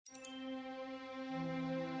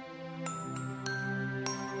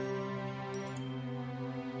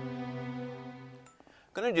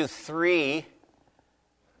I'm going to do 3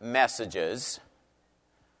 messages.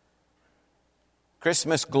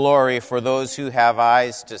 Christmas glory for those who have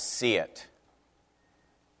eyes to see it.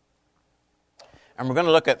 And we're going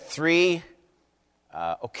to look at 3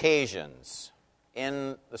 occasions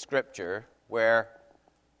in the Scripture where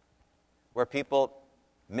people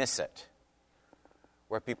miss it,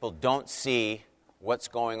 where people don't see what's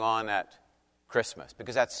going on at Christmas,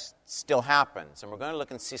 because that still happens. And we're going to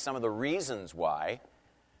look and see some of the reasons why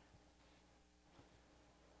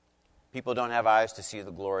people don't have eyes to see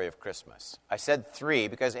the glory of Christmas. I said 3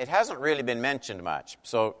 because it hasn't really been mentioned much.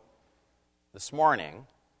 So this morning,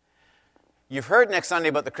 you've heard next Sunday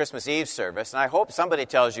about the Christmas Eve service, and I hope somebody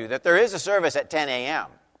tells you that there is a service at 10 a.m.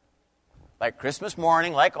 Like Christmas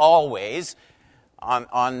morning, like always,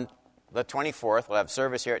 on the 24th, we'll have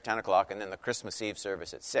service here at 10 o'clock, and then the Christmas Eve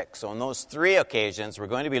service at 6. So on those 3 occasions, we're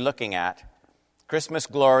going to be looking at Christmas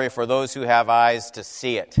glory for those who have eyes to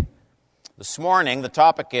see it. This morning, the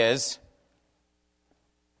topic is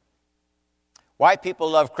why people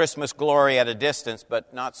love Christmas glory at a distance,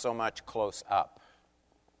 but not so much close up.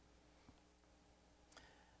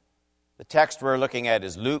 The text we're looking at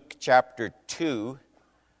is Luke chapter 2,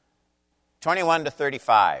 21 to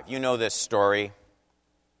 35. You know this story.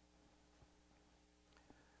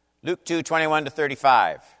 Luke 2, 21 to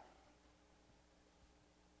 35.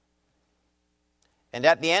 And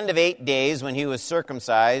at the end of 8 days, when he was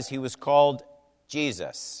circumcised, he was called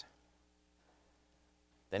Jesus,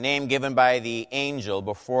 the name given by the angel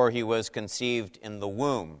before he was conceived in the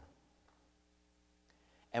womb.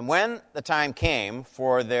 And when the time came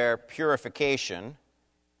for their purification,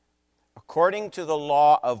 according to the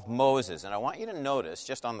law of Moses, and I want you to notice,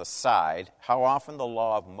 just on the side, how often the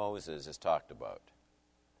law of Moses is talked about.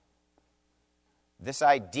 This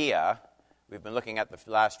idea, we've been looking at the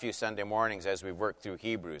last few Sunday mornings as we've worked through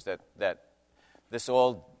Hebrews, that this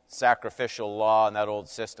old sacrificial law and that old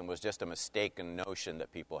system was just a mistaken notion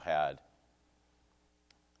that people had.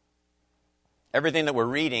 Everything that we're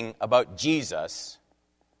reading about Jesus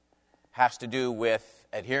has to do with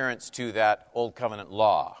adherence to that old covenant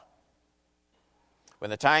law. When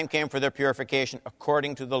the time came for their purification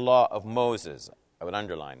according to the law of Moses, I would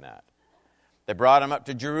underline that. They brought him up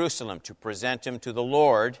to Jerusalem to present him to the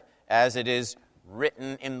Lord, as it is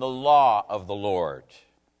written in the law of the Lord.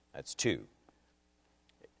 That's 2.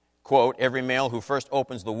 Quote, every male who first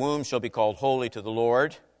opens the womb shall be called holy to the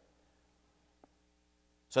Lord.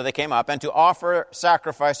 So they came up, and to offer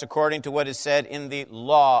sacrifice according to what is said in the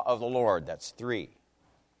law of the Lord. That's 3.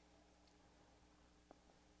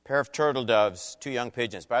 Pair of turtle doves, 2 young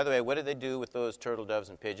pigeons. By the way, what did they do with those turtle doves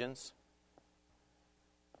and pigeons?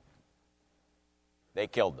 They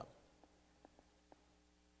killed them.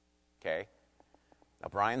 Okay? Now,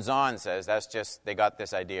 Brian Zahn says that's just, they got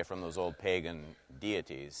this idea from those old pagan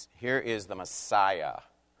deities. Here is the Messiah.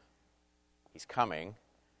 He's coming,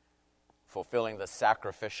 fulfilling the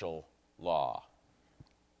sacrificial law.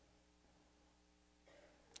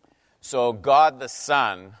 So God the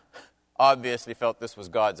Son obviously felt this was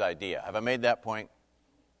God's idea. Have I made that point?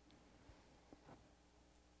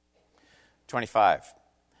 25.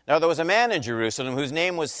 Now there was a man in Jerusalem whose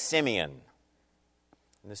name was Simeon.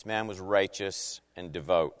 And this man was righteous and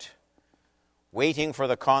devout, waiting for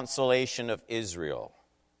the consolation of Israel.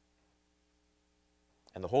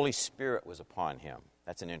 And the Holy Spirit was upon him.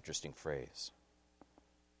 That's an interesting phrase.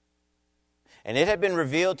 And it had been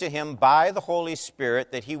revealed to him by the Holy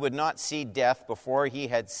Spirit that he would not see death before he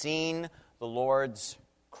had seen the Lord's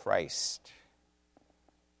Christ.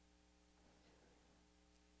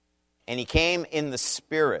 And he came in the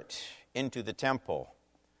Spirit into the temple.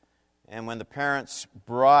 And when the parents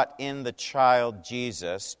brought in the child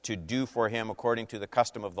Jesus to do for him according to the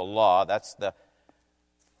custom of the law, that's the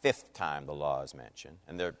 5th time the law is mentioned,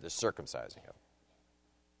 and they're circumcising him.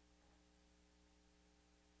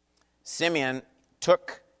 Simeon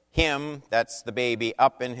took him, that's the baby,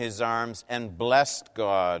 up in his arms and blessed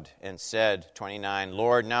God and said, 29,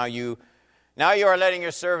 Lord, now you are letting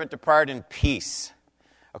your servant depart in peace,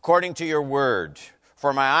 according to your word,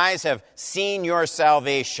 for my eyes have seen your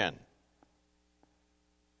salvation,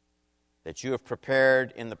 that you have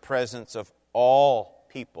prepared in the presence of all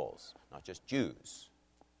peoples, not just Jews.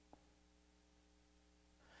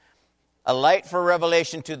 A light for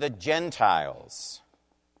revelation to the Gentiles,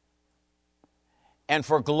 and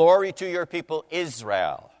for glory to your people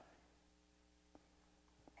Israel.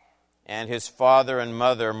 And his father and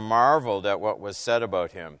mother marveled at what was said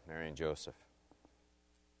about him, Mary and Joseph.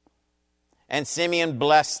 And Simeon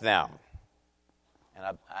blessed them.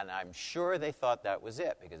 And I'm sure they thought that was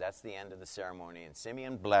it, because that's the end of the ceremony. And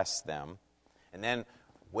Simeon blessed them. And then,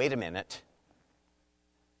 wait a minute.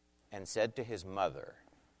 and said to his mother,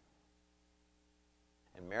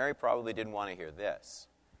 and Mary probably didn't want to hear this,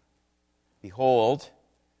 "Behold,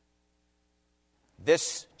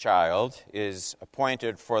 this child is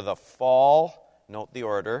appointed for the fall," note the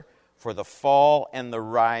order, "for the fall and the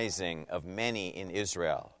rising of many in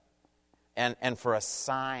Israel, and for a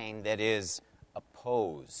sign that is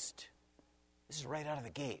opposed." This is right out of the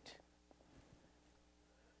gate.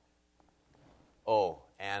 Oh,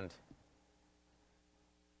 and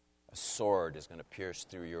a sword is going to pierce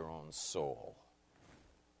through your own soul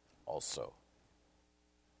also.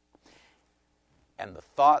 And the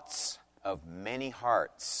thoughts of many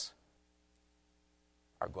hearts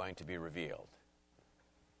are going to be revealed.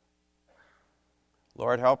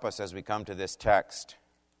 Lord, help us as we come to this text.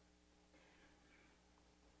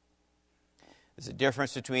 There's a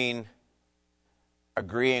difference between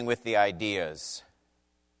agreeing with the ideas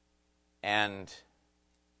and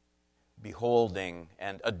beholding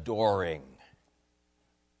and adoring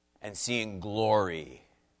and seeing glory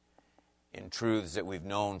in truths that we've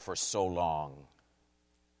known for so long.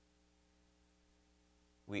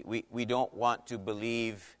 We don't want to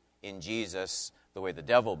believe in Jesus the way the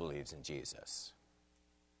devil believes in Jesus.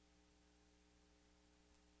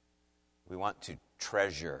 We want to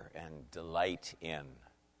treasure and delight in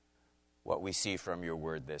what we see from your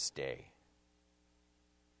word this day.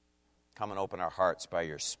 Come and open our hearts by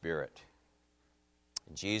your Spirit.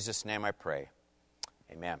 In Jesus' name I pray.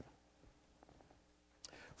 Amen.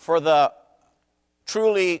 For the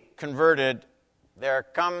truly converted, there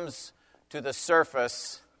comes to the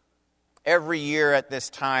surface every year at this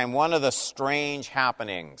time one of the strange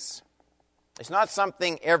happenings. It's not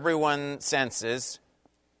something everyone senses,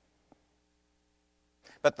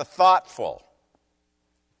 but the thoughtful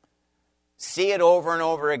see it over and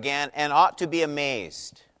over again and ought to be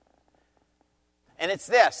amazed. And it's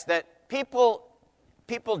this, that people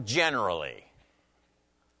generally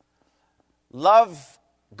love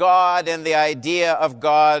God and the idea of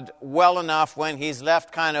God well enough when he's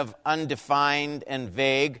left kind of undefined and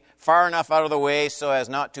vague, far enough out of the way so as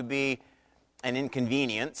not to be an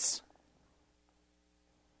inconvenience,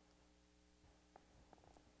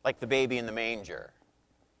 like the baby in the manger.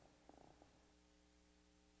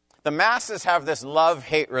 The masses have this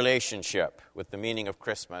love-hate relationship with the meaning of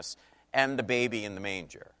Christmas and the baby in the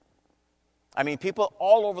manger. I mean, people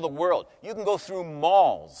all over the world, you can go through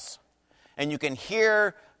malls and you can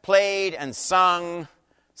hear played and sung,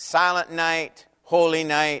 Silent Night, Holy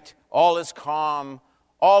Night, all is calm,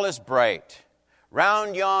 all is bright.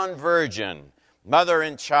 Round yon virgin, mother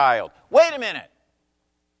and child. Wait a minute.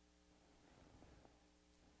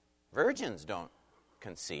 Virgins don't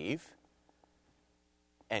conceive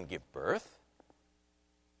and give birth.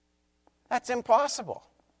 That's impossible.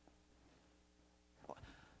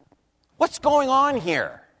 What's going on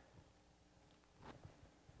here?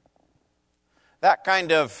 That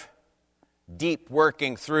kind of deep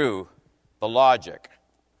working through the logic,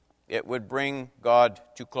 it would bring God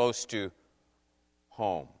too close to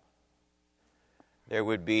home. There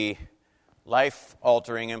would be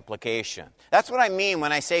life-altering implication. That's what I mean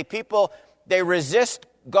when I say people, they resist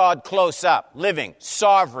God close up, living,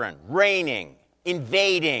 sovereign, reigning,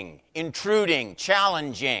 invading, intruding,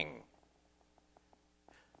 challenging,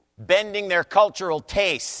 bending their cultural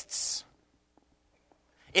tastes,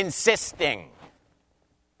 insisting.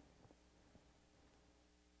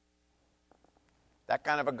 That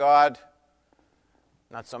kind of a God,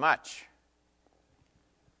 not so much.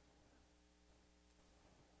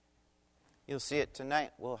 You'll see it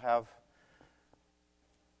tonight. We'll have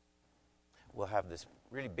this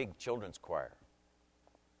really big children's choir.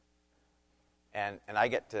 And I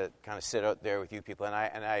get to kind of sit out there with you people. And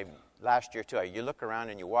I last year too, you look around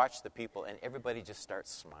and you watch the people and everybody just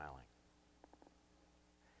starts smiling.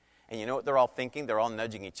 And you know what they're all thinking? They're all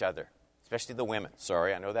nudging each other, especially the women.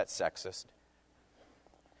 Sorry, I know that's sexist.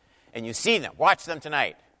 And you see them. Watch them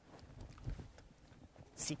tonight.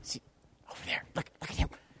 See, over there. Look at him.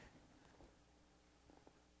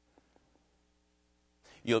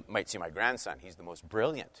 You might see my grandson. He's the most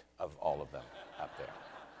brilliant of all of them up there.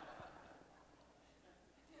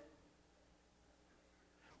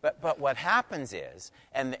 But what happens is,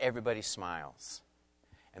 and everybody smiles,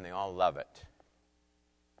 and they all love it.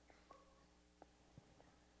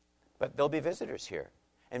 But there'll be visitors here.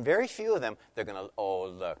 And very few of them, they're going to, oh,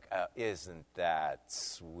 look, isn't that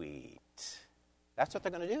sweet? That's what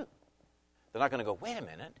they're going to do. They're not going to go, wait a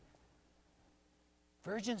minute.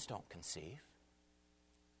 Virgins don't conceive.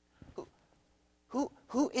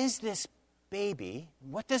 Who is this baby?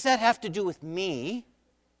 What does that have to do with me?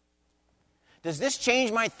 Does this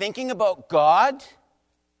change my thinking about God?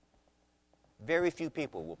 Very few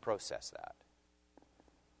people will process that.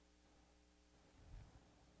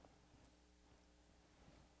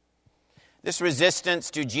 This resistance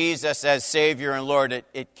to Jesus as Savior and Lord,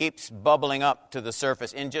 it keeps bubbling up to the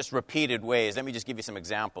surface in just repeated ways. Let me just give you some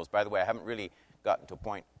examples. By the way, I haven't really gotten to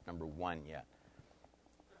point number 1 yet.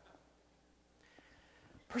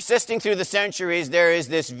 Persisting through the centuries, there is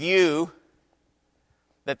this view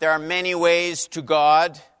that there are many ways to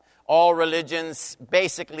God, all religions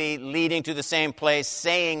basically leading to the same place,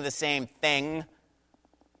 saying the same thing.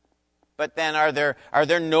 But then are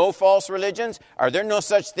there no false religions? Are there no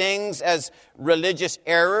such things as religious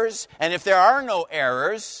errors? And if there are no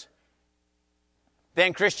errors,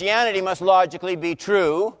 then Christianity must logically be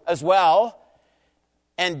true as well.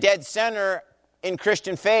 And dead center in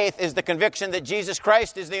Christian faith is the conviction that Jesus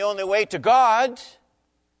Christ is the only way to God.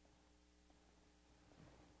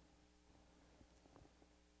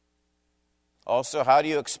 Also, how do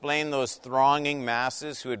you explain those thronging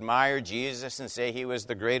masses who admire Jesus and say he was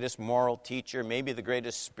the greatest moral teacher, maybe the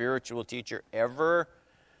greatest spiritual teacher ever,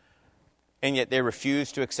 and yet they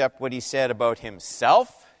refuse to accept what he said about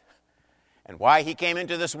himself and why he came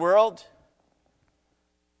into this world?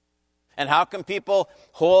 And how can people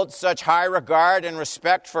hold such high regard and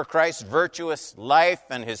respect for Christ's virtuous life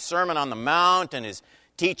and his Sermon on the Mount and his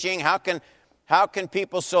teaching? How can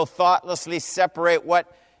people so thoughtlessly separate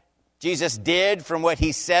what Jesus did from what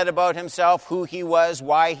he said about himself, who he was,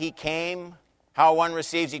 why he came, how one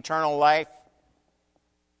receives eternal life?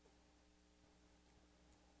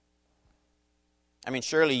 I mean,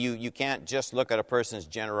 surely you can't just look at a person's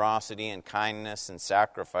generosity and kindness and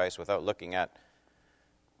sacrifice without looking at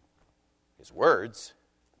his words.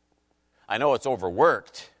 I know it's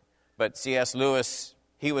overworked, but C.S. Lewis,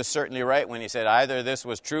 he was certainly right when he said either this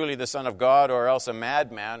was truly the Son of God or else a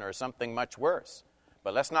madman or something much worse.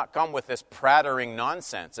 But let's not come with this prattering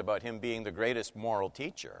nonsense about him being the greatest moral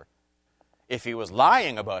teacher if he was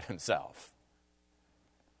lying about himself.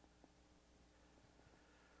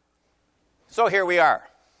 So here we are.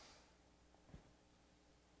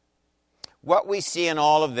 What we see in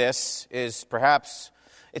all of this is perhaps,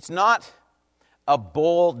 it's not a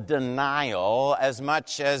bold denial as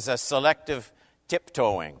much as a selective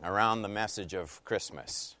tiptoeing around the message of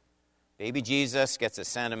Christmas. Baby Jesus gets a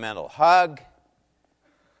sentimental hug.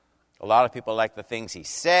 A lot of people like the things he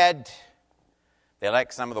said. They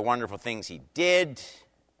like some of the wonderful things he did.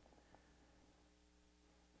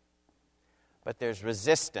 But there's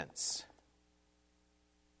resistance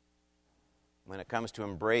when it comes to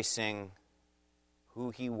embracing who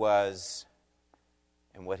he was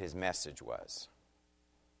and what his message was.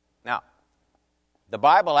 Now, the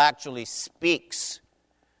Bible actually speaks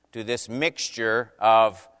to this mixture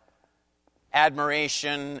of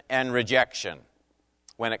admiration and rejection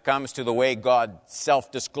when it comes to the way God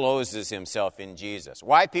self-discloses himself in Jesus.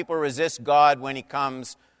 Why people resist God when he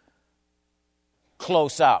comes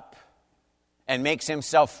close up and makes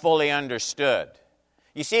himself fully understood.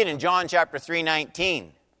 You see it in John chapter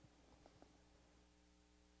 3:19.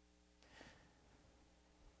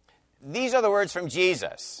 These are the words from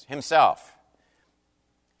Jesus himself.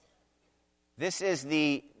 This is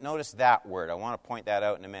notice that word. I want to point that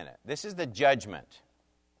out in a minute. This is the judgment.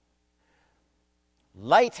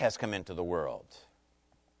 Light has come into the world.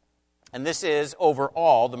 And this is,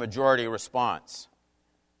 overall, the majority response.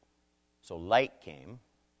 So light came,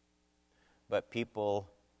 but people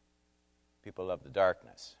love the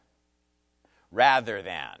darkness. Rather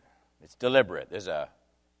than, it's deliberate, there's a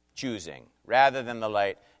choosing, rather than the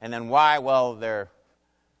light. And then why? Well,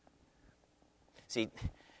 see,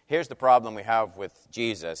 here's the problem we have with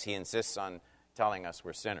Jesus. He insists on telling us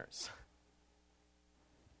we're sinners.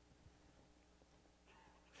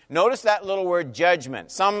 Notice that little word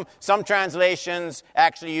judgment. Some translations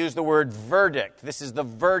actually use the word verdict. This is the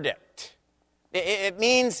verdict. It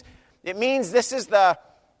means this is the,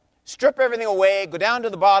 strip everything away, go down to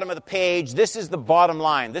the bottom of the page. This is the bottom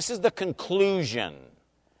line. This is the conclusion,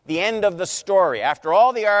 the end of the story. After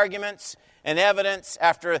all the arguments and evidence,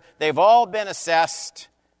 after they've all been assessed,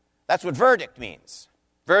 that's what verdict means.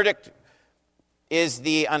 Verdict is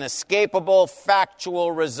the unescapable,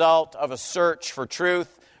 factual result of a search for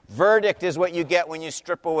truth. Verdict is what you get when you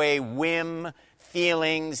strip away whim,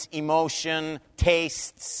 feelings, emotion,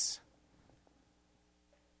 tastes.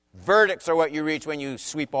 Verdicts are what you reach when you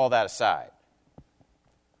sweep all that aside.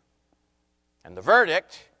 And the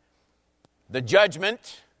verdict, the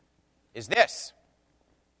judgment, is this.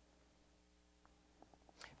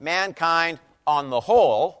 Mankind, on the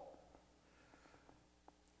whole,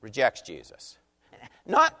 rejects Jesus.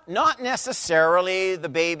 Not necessarily the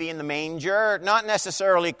baby in the manger, not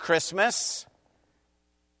necessarily Christmas.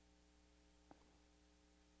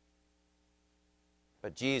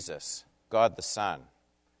 but Jesus, God the Son.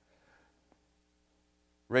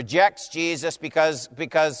 Rejects Jesus because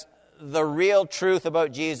the real truth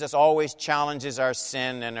about Jesus always challenges our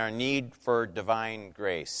sin and our need for divine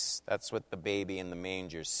grace. That's what the baby in the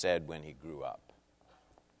manger said when he grew up.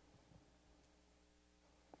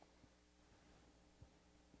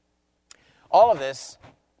 All of this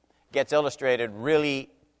gets illustrated really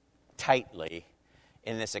tightly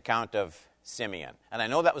in this account of Simeon. And I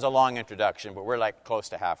know that was a long introduction, but we're like close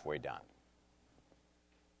to halfway done.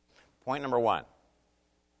 Point number 1.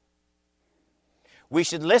 We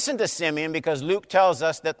should listen to Simeon because Luke tells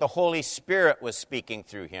us that the Holy Spirit was speaking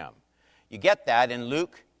through him. You get that in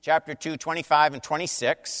Luke chapter 2, 25 and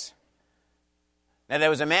 26. Now there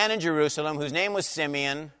was a man in Jerusalem whose name was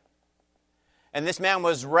Simeon, and this man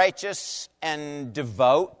was righteous and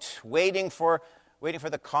devout, waiting for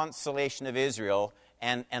the consolation of Israel,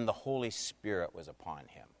 and the Holy Spirit was upon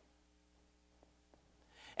him.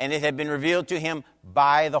 And it had been revealed to him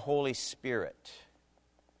by the Holy Spirit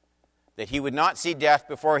that he would not see death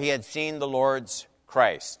before he had seen the Lord's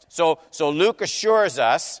Christ. So Luke assures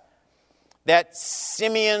us that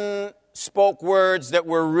Simeon spoke words that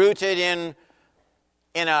were rooted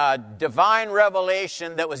in a divine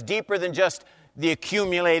revelation that was deeper than just the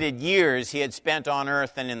accumulated years he had spent on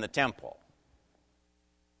earth and in the temple.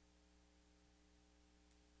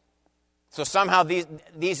 So somehow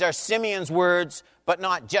these are Simeon's words, but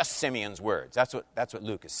not just Simeon's words. That's what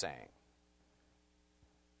Luke is saying.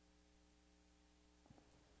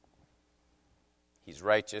 He's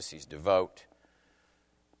righteous, he's devout,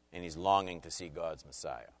 and he's longing to see God's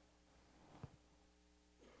Messiah.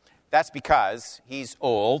 That's because he's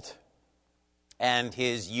old, and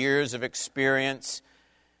his years of experience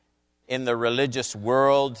in the religious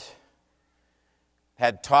world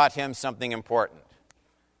had taught him something important.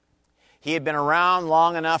 He had been around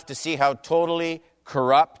long enough to see how totally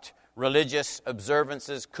corrupt religious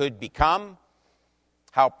observances could become,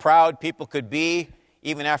 how proud people could be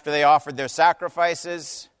even after they offered their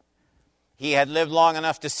sacrifices. He had lived long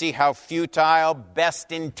enough to see how futile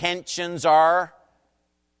best intentions are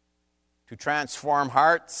to transform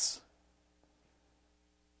hearts.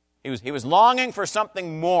 He was longing for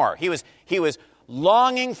something more. He was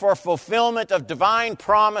longing for fulfillment of divine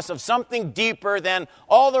promise, of something deeper than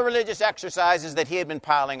all the religious exercises that he had been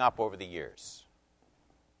piling up over the years.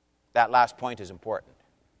 That last point is important.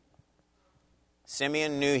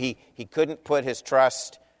 Simeon knew he couldn't put his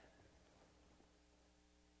trust,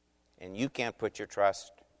 and you can't put your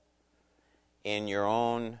trust, in your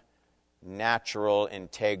own natural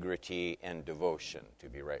integrity and devotion to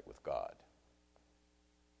be right with God.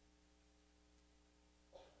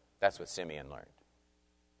 That's what Simeon learned.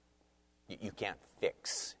 You can't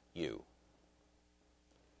fix you.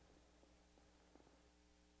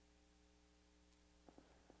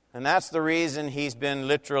 And that's the reason he's been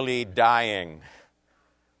literally dying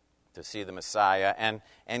to see the Messiah.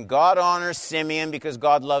 And God honors Simeon because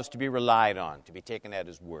God loves to be relied on, to be taken at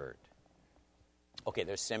his word. Okay,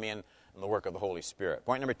 there's Simeon and the work of the Holy Spirit.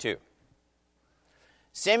 Point number 2.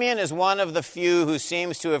 Simeon is one of the few who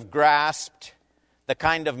seems to have grasped the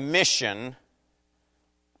kind of mission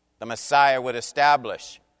the Messiah would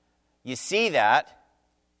establish. You see that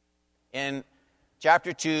in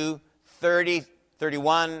chapter 2, 30,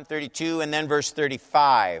 31, 32, and then verse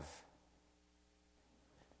 35.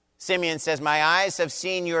 Simeon says, "My eyes have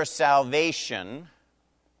seen your salvation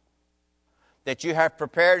that you have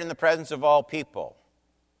prepared in the presence of all people.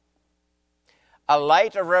 A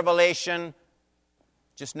light of revelation,"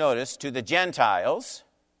 just notice, "to the Gentiles,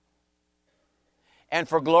 and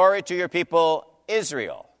for glory to your people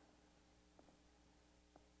Israel.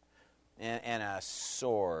 And a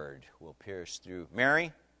sword will pierce through."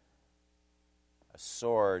 Mary, a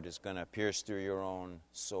sword is going to pierce through your own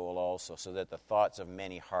soul also, so that the thoughts of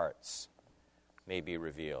many hearts may be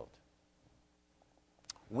revealed.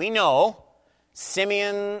 We know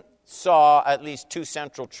Simeon saw at least 2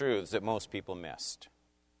 central truths that most people missed.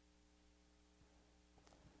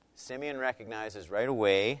 Simeon recognizes right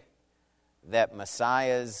away that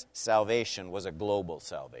Messiah's salvation was a global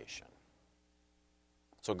salvation.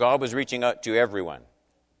 So God was reaching out to everyone,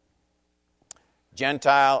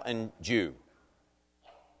 Gentile and Jew.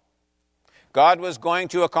 God was going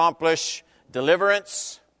to accomplish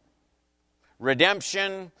deliverance,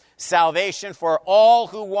 redemption, salvation for all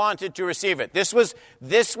who wanted to receive it. This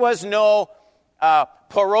was no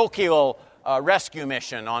parochial rescue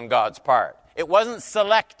mission on God's part. It wasn't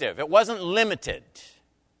selective. It wasn't limited.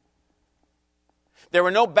 There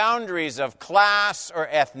were no boundaries of class or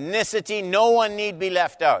ethnicity. No one need be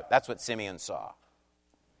left out. That's what Simeon saw.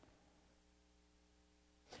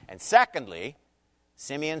 And secondly,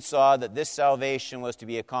 Simeon saw that this salvation was to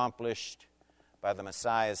be accomplished by the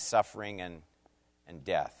Messiah's suffering and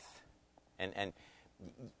death. And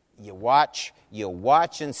you watch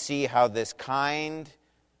and see how this kind,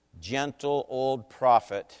 gentle old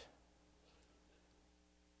prophet.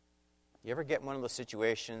 You ever get in one of those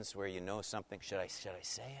situations where you know something? Should I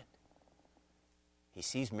say it? He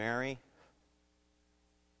sees Mary.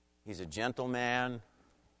 He's a gentle man.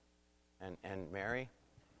 And Mary,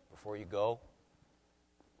 before you go,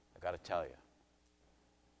 I got to tell you.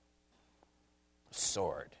 A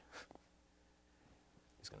sword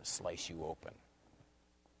is going to slice you open.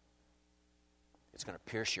 It's going to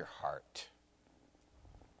pierce your heart.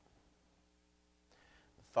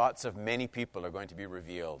 The thoughts of many people are going to be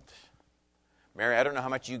revealed. Mary, I don't know how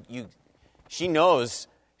much she knows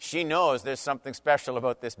there's something special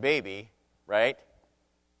about this baby, right?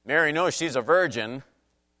 Mary knows she's a virgin.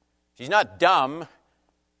 She's not dumb.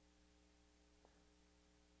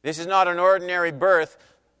 This is not an ordinary birth.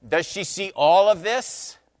 Does she see all of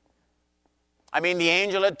this? I mean, the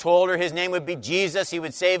angel had told her his name would be Jesus. He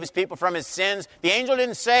would save his people from his sins. The angel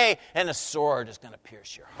didn't say, and a sword is going to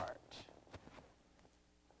pierce your heart.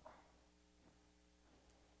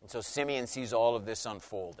 And so Simeon sees all of this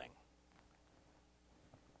unfolding.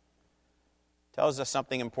 Tells us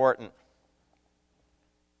something important.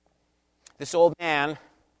 This old man,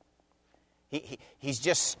 he's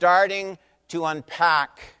just starting to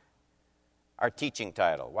unpack our teaching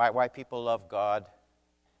title. Why people love God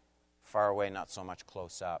far away, not so much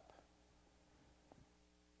close up.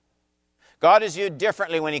 God is viewed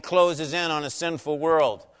differently when he closes in on a sinful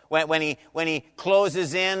world. When he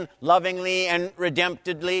closes in lovingly and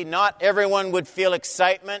redemptively, not everyone would feel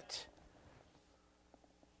excitement.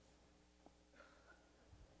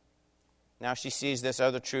 Now she sees this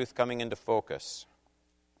other truth coming into focus.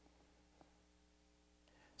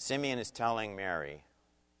 Simeon is telling Mary,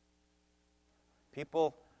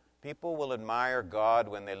 people will admire God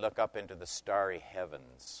when they look up into the starry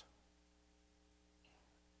heavens.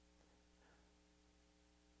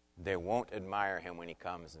 They won't admire him when he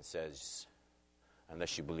comes and says,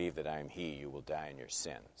 unless you believe that I am he, you will die in your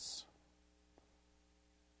sins.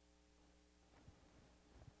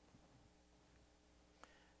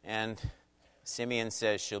 And Simeon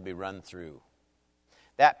says she'll be run through.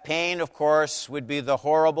 That pain, of course, would be the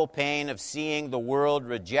horrible pain of seeing the world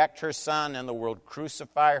reject her son and the world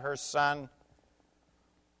crucify her son.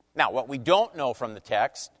 Now, what we don't know from the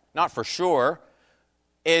text, not for sure,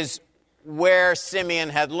 is where Simeon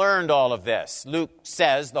had learned all of this. Luke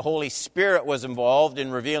says the Holy Spirit was involved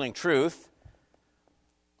in revealing truth.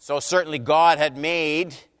 So certainly God had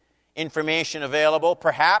made information available.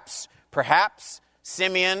 Perhaps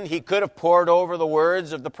Simeon, he could have pored over the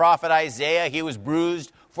words of the prophet Isaiah. He was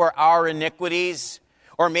bruised for our iniquities.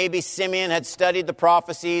 Or maybe Simeon had studied the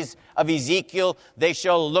prophecies of Ezekiel. They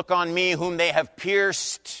shall look on me whom they have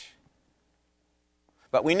pierced.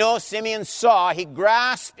 But we know Simeon saw, he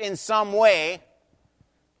grasped in some way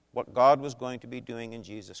what God was going to be doing in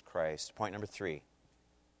Jesus Christ. Point number 3.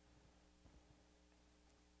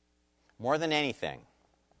 More than anything,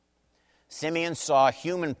 Simeon saw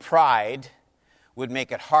human pride would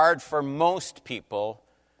make it hard for most people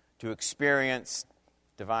to experience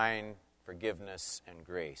divine forgiveness and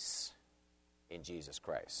grace in Jesus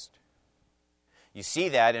Christ. You see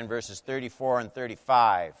that in verses 34 and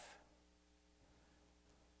 35.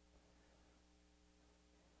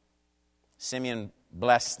 Simeon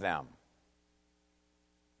blessed them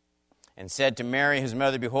and said to Mary, his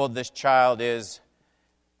mother, behold, this child is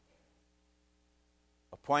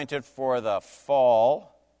appointed for the fall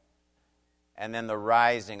and then the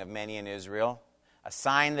rising of many in Israel, a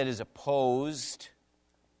sign that is opposed.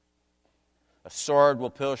 A sword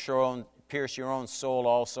will pierce your own soul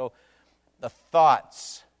also. The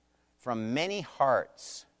thoughts from many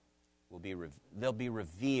hearts they'll be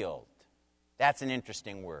revealed. That's an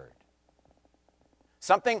interesting word.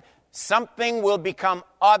 Something will become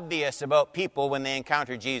obvious about people when they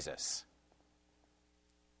encounter Jesus.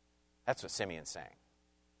 That's what Simeon's saying.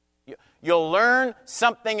 You'll learn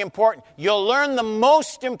something important. You'll learn the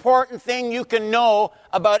most important thing you can know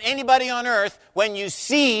about anybody on earth when you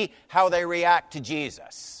see how they react to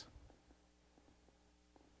Jesus.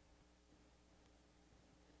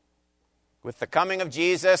 With the coming of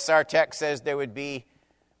Jesus, our text says there would be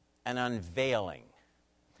an unveiling,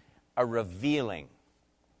 a revealing.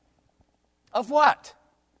 Of what?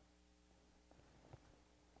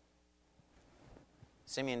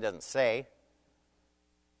 Simeon doesn't say.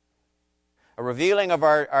 A revealing of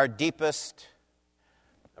our deepest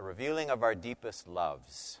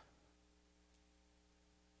loves.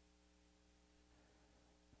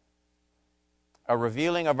 a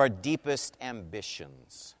revealing of our deepest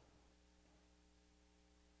ambitions,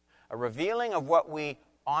 a revealing of what we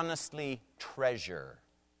honestly treasure.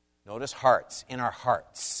 Notice hearts, in our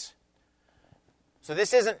hearts. So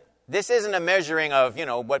this isn't a measuring of,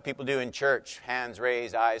 what people do in church, hands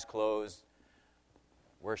raised, eyes closed,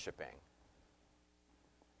 worshiping.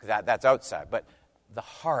 Because that's outside. But the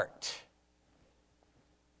heart.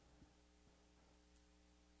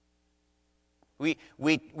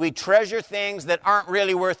 We treasure things that aren't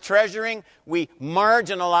really worth treasuring. We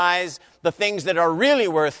marginalize the things that are really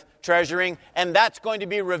worth treasuring, and that's going to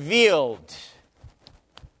be revealed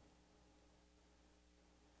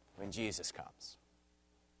when Jesus comes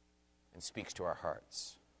and speaks to our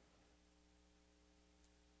hearts.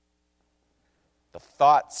 The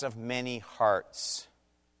thoughts of many hearts.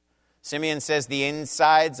 Simeon says the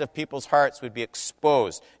insides of people's hearts would be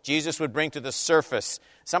exposed. Jesus would bring to the surface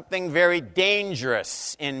something very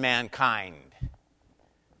dangerous in mankind.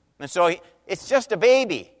 And so it's just a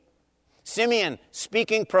baby. Simeon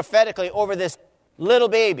speaking prophetically over this little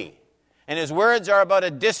baby. And his words are about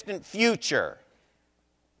a distant future.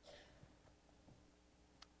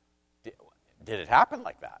 Did it happen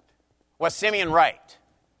like that? Was Simeon right?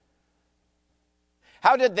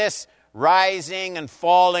 How did this rising and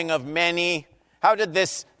falling of many, how did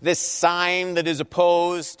this sign that is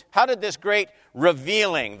opposed, how did this great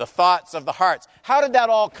revealing the thoughts of the hearts, how did that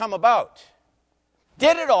all come about?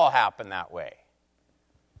 Did it all happen that way?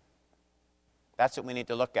 That's what we need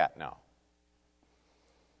to look at now.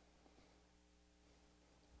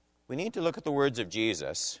 We need to look at the words of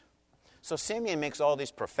Jesus. So Simeon makes all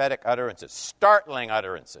these prophetic utterances, startling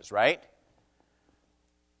utterances, right?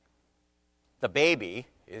 The baby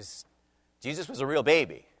is, Jesus was a real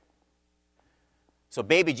baby. So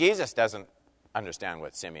baby Jesus doesn't understand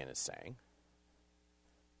what Simeon is saying.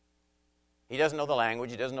 He doesn't know the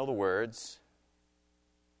language, he doesn't know the words.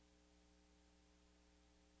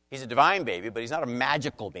 He's a divine baby, but he's not a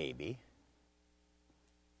magical baby.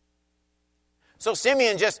 So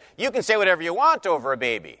Simeon you can say whatever you want over a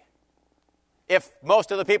baby. If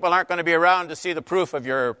most of the people aren't going to be around to see the proof of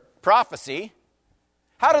your prophecy,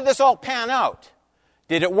 how did this all pan out?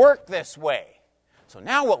 Did it work this way? So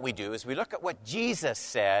now what we do is we look at what Jesus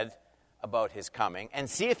said about his coming and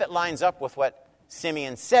see if it lines up with what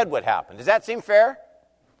Simeon said would happen. Does that seem fair?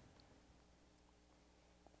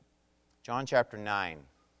 John chapter 9.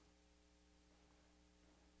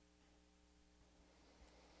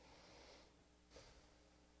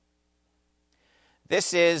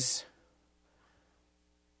 This is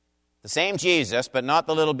the same Jesus, but not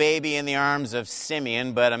the little baby in the arms of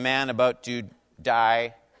Simeon, but a man about to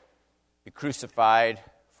die, be crucified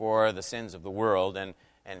for the sins of the world. And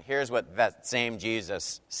here's what that same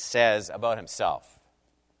Jesus says about himself.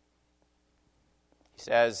 He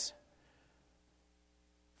says,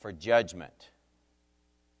 for judgment.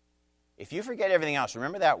 If you forget everything else,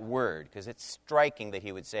 remember that word, because it's striking that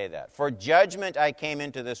he would say that. For judgment I came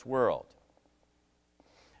into this world.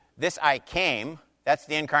 This I came, that's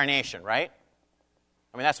the incarnation, right?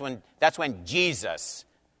 I mean, that's when Jesus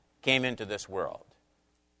came into this world.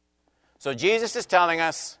 So Jesus is telling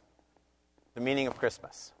us the meaning of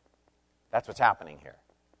Christmas. That's what's happening here.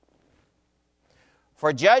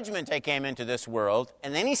 For judgment I came into this world,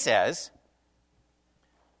 and then he says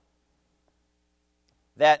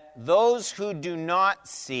that those who do not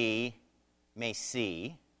see may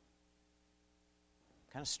see.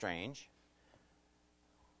 Kind of strange.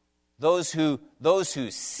 Those who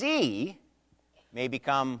see may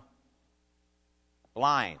become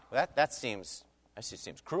blind. Well, that just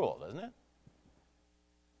seems cruel, doesn't it?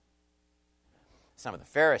 Some of the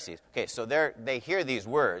Pharisees. Okay, so they hear these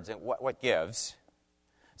words, and what gives?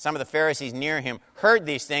 Some of the Pharisees near him heard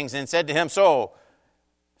these things and said to him, So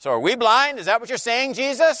are we blind? Is that what you're saying,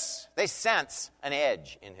 Jesus? They sense an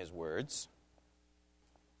edge in his words.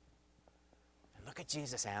 And look at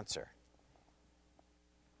Jesus' answer.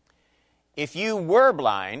 If you were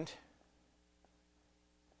blind,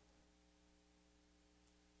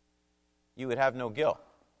 you would have no guilt.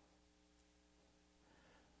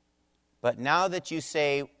 But now that you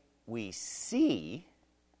say, we see,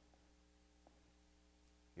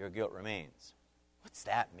 your guilt remains. What's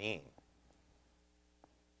that mean?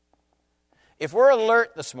 If we're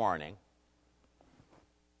alert this morning,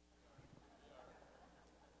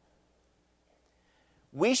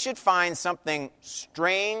 we should find something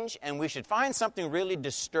strange and we should find something really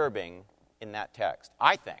disturbing in that text,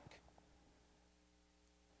 I think.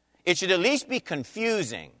 It should at least be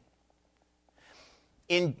confusing.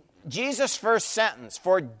 In Jesus' first sentence,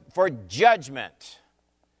 for judgment,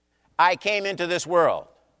 I came into this world.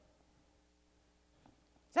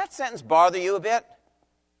 Does that sentence bother you a bit?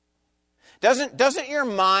 Doesn't your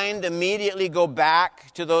mind immediately go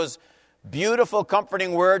back to those beautiful,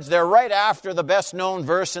 comforting words? They're right after the best-known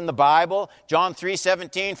verse in the Bible, John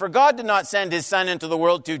 3:17. For God did not send his Son into the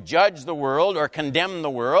world to judge the world or condemn the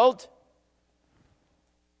world,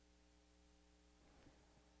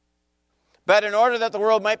 but in order that the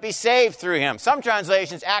world might be saved through him. Some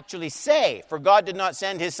translations actually say, for God did not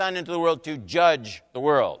send his Son into the world to judge the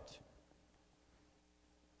world.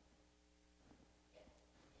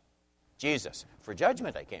 Jesus, for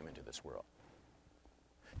judgment I came into this world.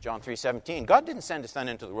 John 3:17, God didn't send his Son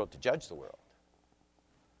into the world to judge the world.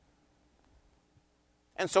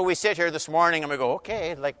 And so we sit here this morning and we go,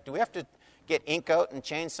 okay, do we have to get ink out and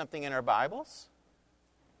change something in our Bibles?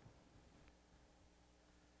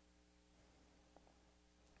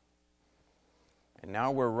 And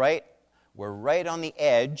now we're right on the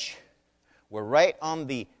edge. We're right on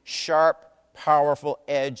the sharp, powerful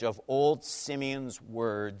edge of old Simeon's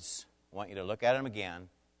words. I want you to look at them again.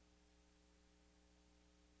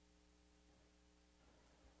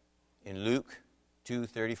 In Luke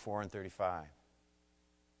 2:34 and 35.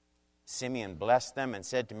 Simeon blessed them and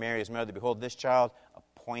said to Mary his mother, behold, this child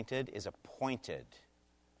is appointed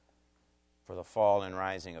for the fall and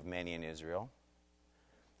rising of many in Israel,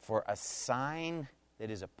 for a sign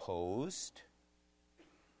that is opposed,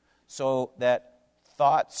 so that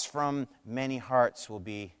thoughts from many hearts will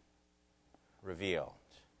be revealed.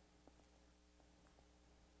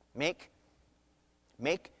 Make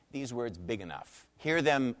these words big enough. Hear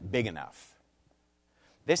them big enough.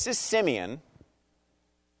 This is Simeon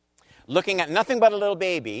looking at nothing but a little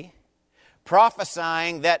baby,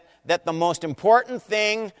 prophesying that the most important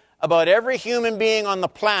thing about every human being on the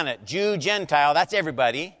planet, Jew, Gentile, that's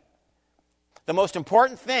everybody, the most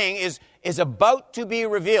important thing is about to be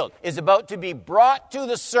revealed, is about to be brought to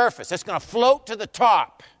the surface. It's going to float to the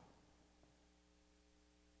top.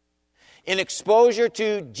 In exposure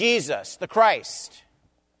to Jesus, the Christ.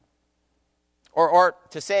 Or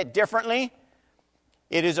to say it differently,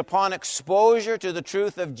 it is upon exposure to the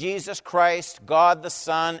truth of Jesus Christ, God the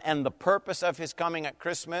Son, and the purpose of his coming at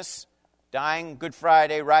Christmas, dying Good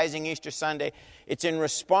Friday, rising Easter Sunday. It's in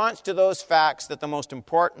response to those facts that the most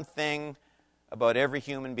important thing about every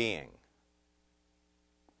human being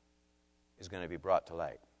is going to be brought to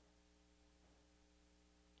light.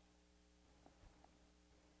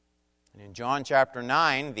 And in John chapter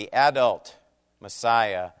 9, the adult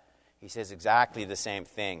Messiah, he says exactly the same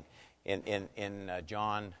thing. In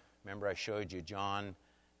John, remember I showed you John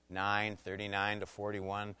 9:39 to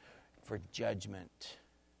 41, for judgment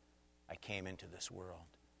I came into this world,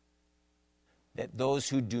 that those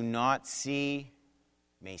who do not see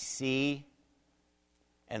may see,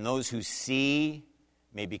 and those who see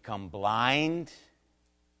may become blind.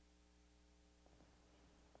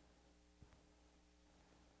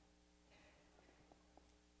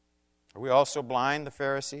 Are we also blind, the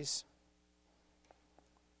Pharisees?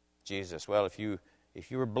 Jesus, well, if you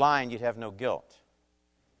were blind, you'd have no guilt.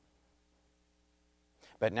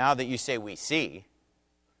 But now that you say we see,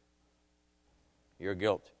 your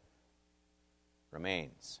guilt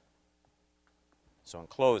remains. So in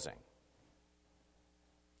closing,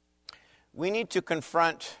 we need to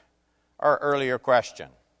confront our earlier question.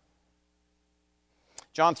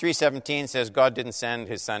 John 3:17 says God didn't send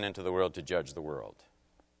his Son into the world to judge the world.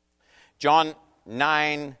 John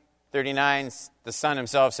 9:39, the Son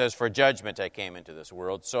himself says, for judgment I came into this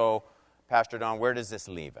world. So, Pastor Don, where does this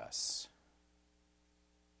leave us?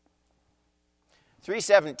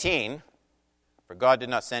 3:17, for God did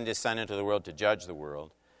not send his Son into the world to judge the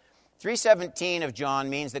world. 3:17 of John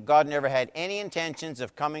means that God never had any intentions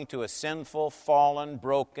of coming to a sinful, fallen,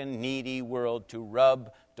 broken, needy world to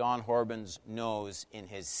rub Don Horbin's nose in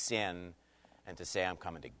his sin and to say, I'm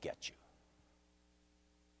coming to get you.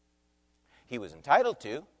 He was entitled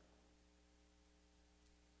to.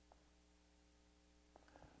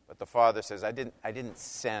 But the Father says, I didn't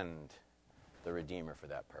send the Redeemer for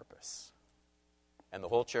that purpose. And the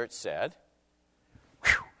whole church said,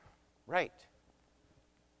 whew, right.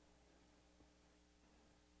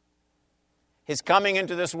 His coming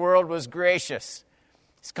into this world was gracious.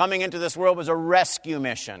 His coming into this world was a rescue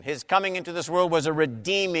mission. His coming into this world was a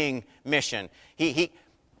redeeming mission.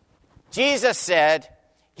 Jesus said,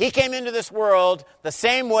 he came into this world the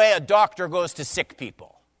same way a doctor goes to sick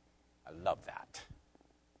people. I love that.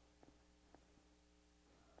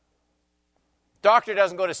 Doctor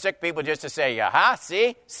doesn't go to sick people just to say, aha,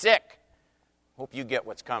 see, sick. Hope you get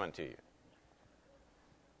what's coming to you.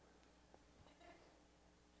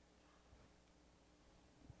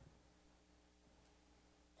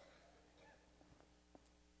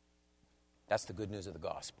 That's the good news of the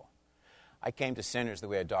gospel. I came to sinners the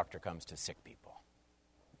way a doctor comes to sick people.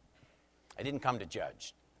 I didn't come to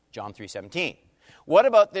judge. John 3:17. What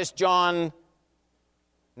about this John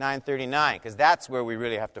 9:39? Because that's where we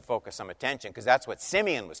really have to focus some attention, because that's what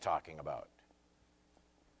Simeon was talking about.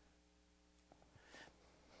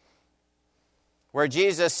 Where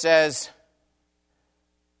Jesus says,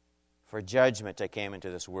 "For judgment I came into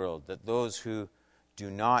this world, that those who do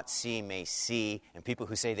not see may see, and people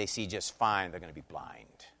who say they see just fine, they're going to be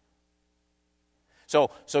blind." So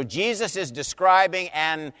Jesus is describing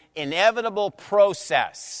an inevitable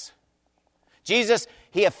process. Jesus,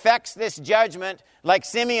 he effects this judgment, like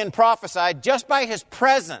Simeon prophesied, just by his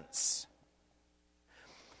presence.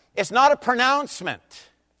 It's not a pronouncement.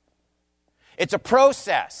 It's a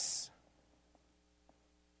process.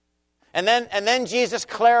 And then Jesus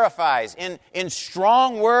clarifies in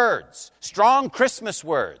strong words, strong Christmas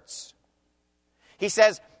words. He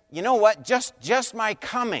says, you know what, just my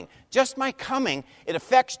coming, it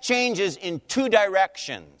affects changes in two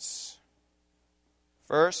directions.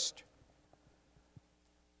 First,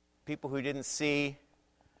 people who didn't see,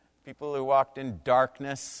 people who walked in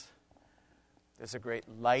darkness, there's a great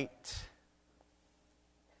light.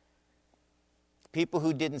 People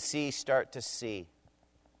who didn't see start to see.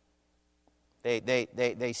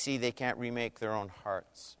 They see they can't remake their own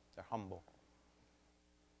hearts. They're humble.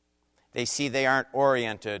 They see they aren't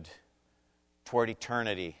oriented toward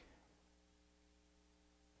eternity.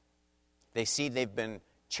 They see they've been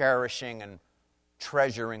cherishing and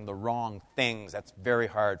treasuring the wrong things. That's very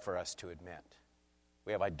hard for us to admit.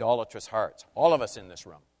 We have idolatrous hearts, all of us in this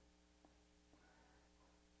room.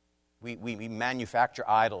 We manufacture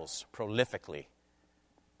idols prolifically.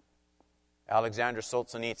 Alexander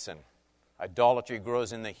Solzhenitsyn, idolatry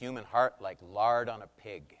grows in the human heart like lard on a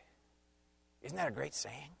pig. Isn't that a great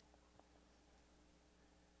saying?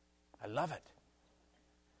 I love it.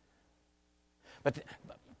 But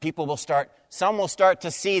some will start to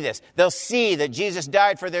see this. They'll see that Jesus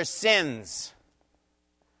died for their sins.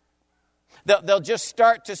 They'll just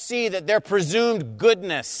start to see that their presumed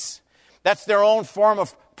goodness, that's their own form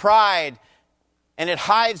of pride, and it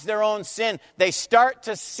hides their own sin. They start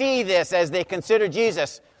to see this as they consider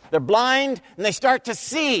Jesus. They're blind, and they start to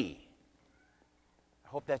see. I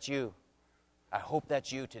hope that's you. I hope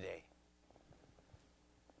that's you today.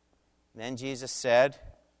 Then Jesus said,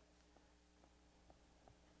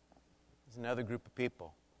 there's another group of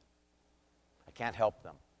people. I can't help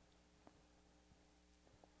them.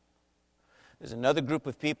 There's another group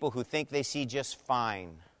of people who think they see just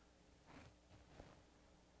fine.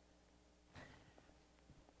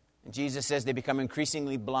 And Jesus says they become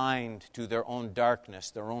increasingly blind to their own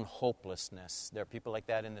darkness, their own hopelessness. There are people like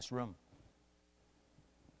that in this room.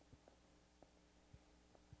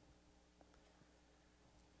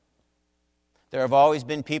 There have always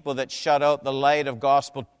been people that shut out the light of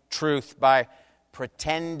gospel truth by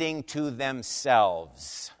pretending to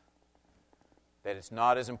themselves that it's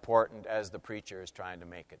not as important as the preacher is trying to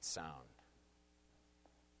make it sound.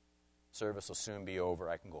 Service will soon be over.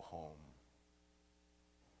 I can go home.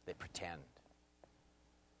 They pretend.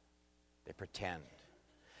 They pretend.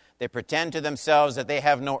 They pretend to themselves that they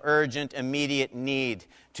have no urgent, immediate need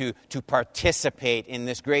to participate in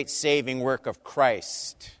this great saving work of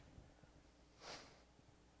Christ.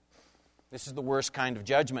 This is the worst kind of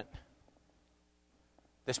judgment,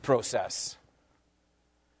 this process.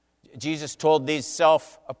 Jesus told these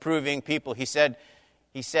self-approving people, he said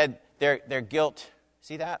their guilt,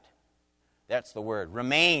 see that? That's the word,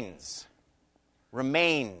 remains.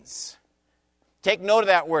 Remains. Take note of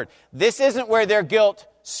that word. This isn't where their guilt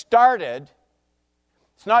started.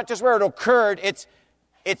 It's not just where it occurred, it's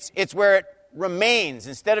where it remains.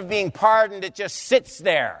 Instead of being pardoned, it just sits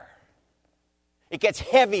there. It gets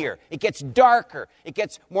heavier, it gets darker, it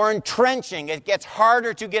gets more entrenching, it gets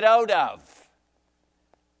harder to get out of.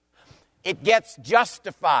 It gets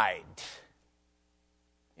justified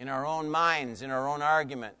in our own minds, in our own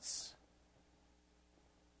arguments.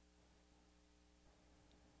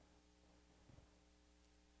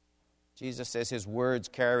 Jesus says his words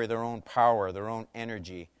carry their own power, their own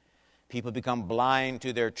energy. People become blind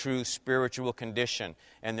to their true spiritual condition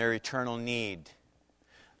and their eternal need.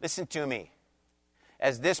 Listen to me.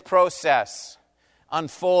 As this process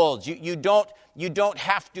unfolds, you don't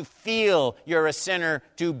have to feel you're a sinner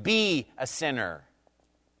to be a sinner.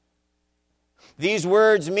 These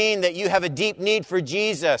words mean that you have a deep need for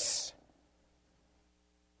Jesus.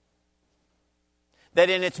 That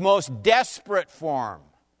in its most desperate form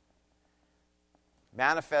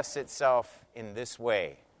manifests itself in this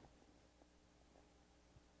way.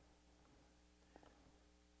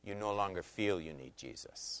 You no longer feel you need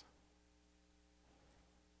Jesus.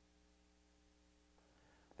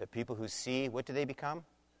 that people who see, what do they become?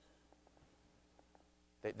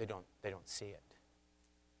 They don't see it.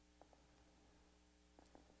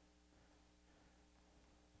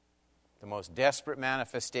 The most desperate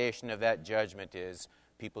manifestation of that judgment is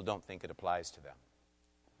people don't think it applies to them.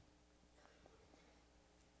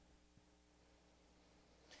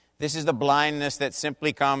 This is the blindness that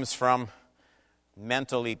simply comes from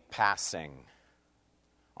mentally passing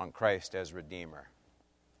on Christ as Redeemer.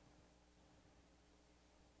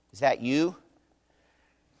 Is that you?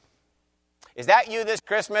 Is that you this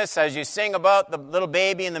Christmas as you sing about the little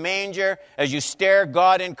baby in the manger, as you stare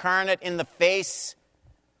God incarnate in the face?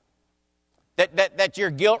 That your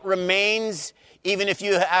guilt remains even if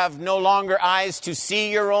you have no longer eyes to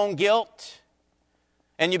see your own guilt?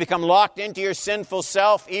 And you become locked into your sinful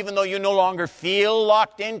self even though you no longer feel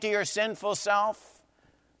locked into your sinful self?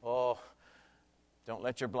 Oh, don't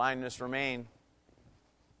let your blindness remain.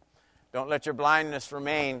 Don't let your blindness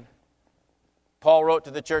remain. Paul wrote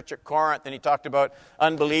to the church at Corinth, and he talked about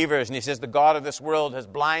unbelievers, and he says the God of this world has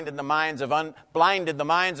blinded the minds of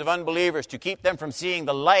unbelievers to keep them from seeing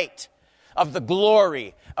the light of the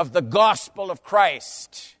glory of the gospel of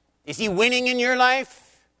Christ. Is he winning in your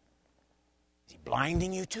life? Is he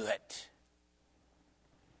blinding you to it?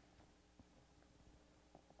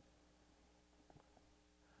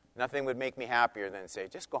 Nothing would make me happier than say,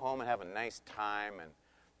 just go home and have a nice time and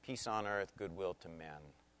peace on earth, goodwill to men.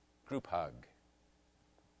 Group hug.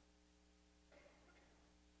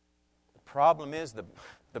 The problem is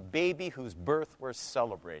the baby whose birth we're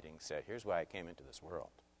celebrating said, here's why I came into this world.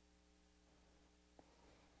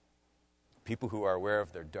 People who are aware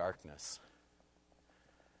of their darkness.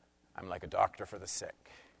 I'm like a doctor for the sick.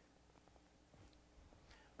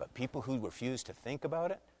 But people who refuse to think about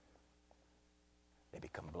it, they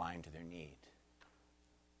become blind to their need.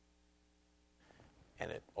 And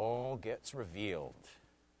it all gets revealed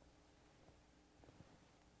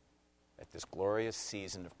at this glorious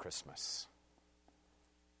season of Christmas.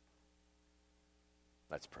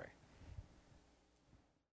 Let's pray.